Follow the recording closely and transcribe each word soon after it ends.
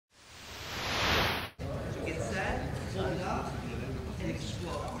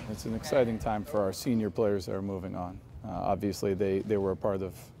It's an exciting time for our senior players that are moving on. Obviously, they were a part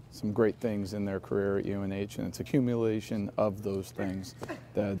of some great things in their career at UNH, and it's accumulation of those things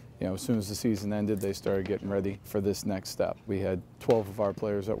that, as soon as the season ended, they started getting ready for this next step. We had 12 of our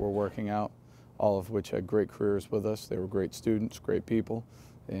players that were working out, all of which had great careers with us. They were great students, great people,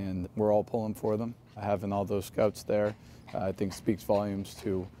 and we're all pulling for them. Having all those scouts there, I think speaks volumes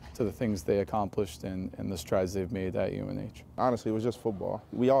to the things they accomplished and the strides they've made at UNH. Honestly, it was just football.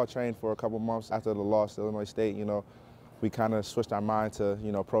 We all trained for a couple months after the loss to Illinois State. We kind of switched our mind to,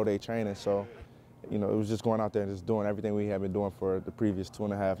 pro day training. So, it was just going out there and just doing everything we had been doing for the previous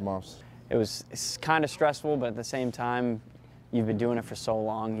 2.5 months. It's kind of stressful, but at the same time, you've been doing it for so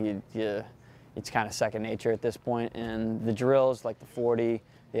long, it's kind of second nature at this point. And the drills, like the 40,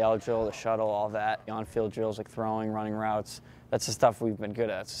 the L drill, the shuttle, all that, the on-field drills like throwing, running routes, that's the stuff we've been good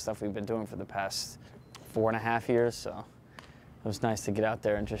at. It's the stuff we've been doing for the past 4.5 years. So it was nice to get out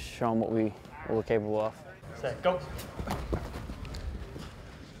there and just show them what we're capable of. Set, go.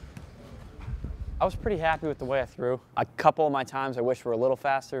 I was pretty happy with the way I threw. A couple of my times I wish were a little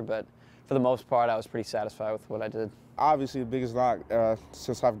faster, but for the most part I was pretty satisfied with what I did. Obviously, the biggest knock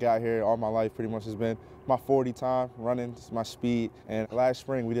since I've got here all my life pretty much has been my 40 time, running, my speed. And last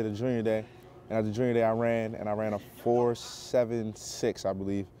spring we did a junior day, and at the junior day I ran a 4.76, I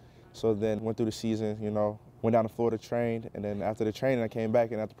believe. So then went through the season, went down to Florida, trained, and then after the training I came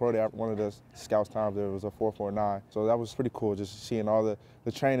back, and at the pro day, one of the scouts times there was a 4.49. So that was pretty cool, just seeing all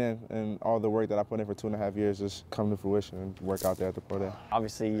the training and all the work that I put in for 2.5 years just come to fruition and work out there at the pro day.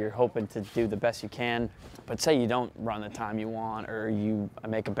 Obviously you're hoping to do the best you can, but say you don't run the time you want, or you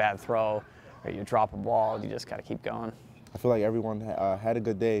make a bad throw, or you drop a ball, you just got to keep going. I feel like everyone had a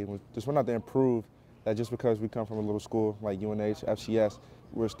good day. Just went out there and proved that just because we come from a little school like UNH, FCS,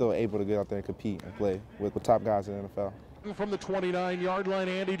 we're still able to get out there and compete and play with the top guys in the NFL. From the 29-yard line,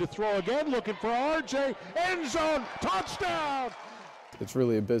 Andy to throw again, looking for RJ, end zone, touchdown! It's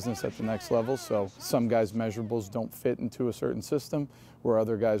really a business at the next level, so some guys' measurables don't fit into a certain system where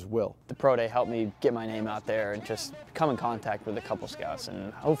other guys will. The pro day helped me get my name out there and just come in contact with a couple scouts,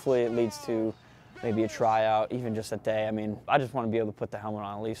 and hopefully it leads to maybe a tryout, even just a day. I mean, I just want to be able to put the helmet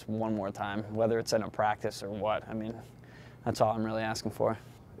on at least one more time, whether it's in a practice or what. I mean, that's all I'm really asking for.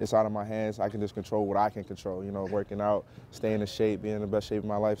 It's out of my hands. I can just control what I can control, working out, staying in shape, being in the best shape of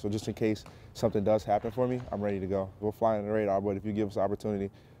my life. So just in case something does happen for me, I'm ready to go. We'll fly in the radar, but if you give us the opportunity,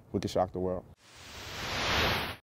 we can shock the world.